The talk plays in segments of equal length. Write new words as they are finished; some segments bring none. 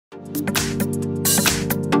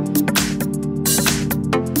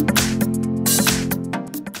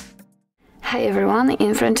Hi everyone,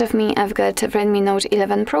 in front of me I've got Redmi Note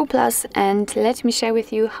 11 Pro Plus, and let me share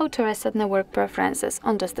with you how to reset network preferences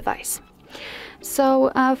on this device.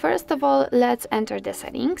 So first of all, let's enter the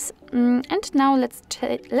settings, and now let's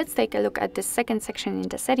take a look at the second section in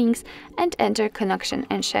the settings and enter connection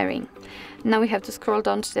and sharing. Now we have to scroll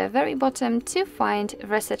down to the very bottom to find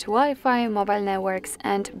reset Wi-Fi, mobile networks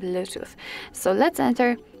and Bluetooth. So let's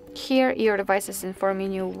enter. Here your device is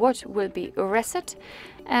informing you what will be reset,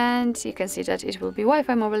 and you can see that it will be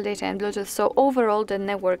Wi-Fi, mobile data and Bluetooth, so overall the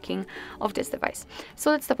networking of this device.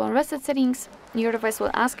 So let's tap on reset settings. Your device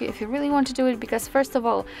will ask you if you really want to do it, because first of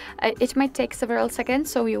all it might take several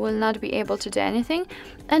seconds, so you will not be able to do anything,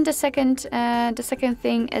 and the second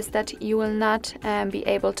thing is that you will not be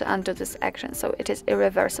able to undo this action, so it is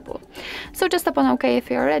irreversible. So just tap on OK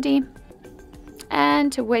if you're ready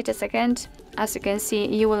and wait a second. As you can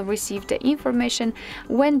see, you will receive the information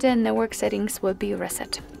when the network settings will be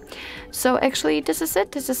reset. So actually this is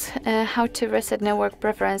it. This is how to reset network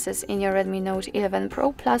preferences in your Redmi Note 11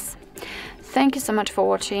 Pro Plus. Thank you so much for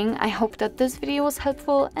watching. I hope that this video was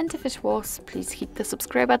helpful, and if it was, please hit the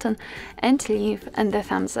subscribe button and leave the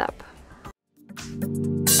thumbs up.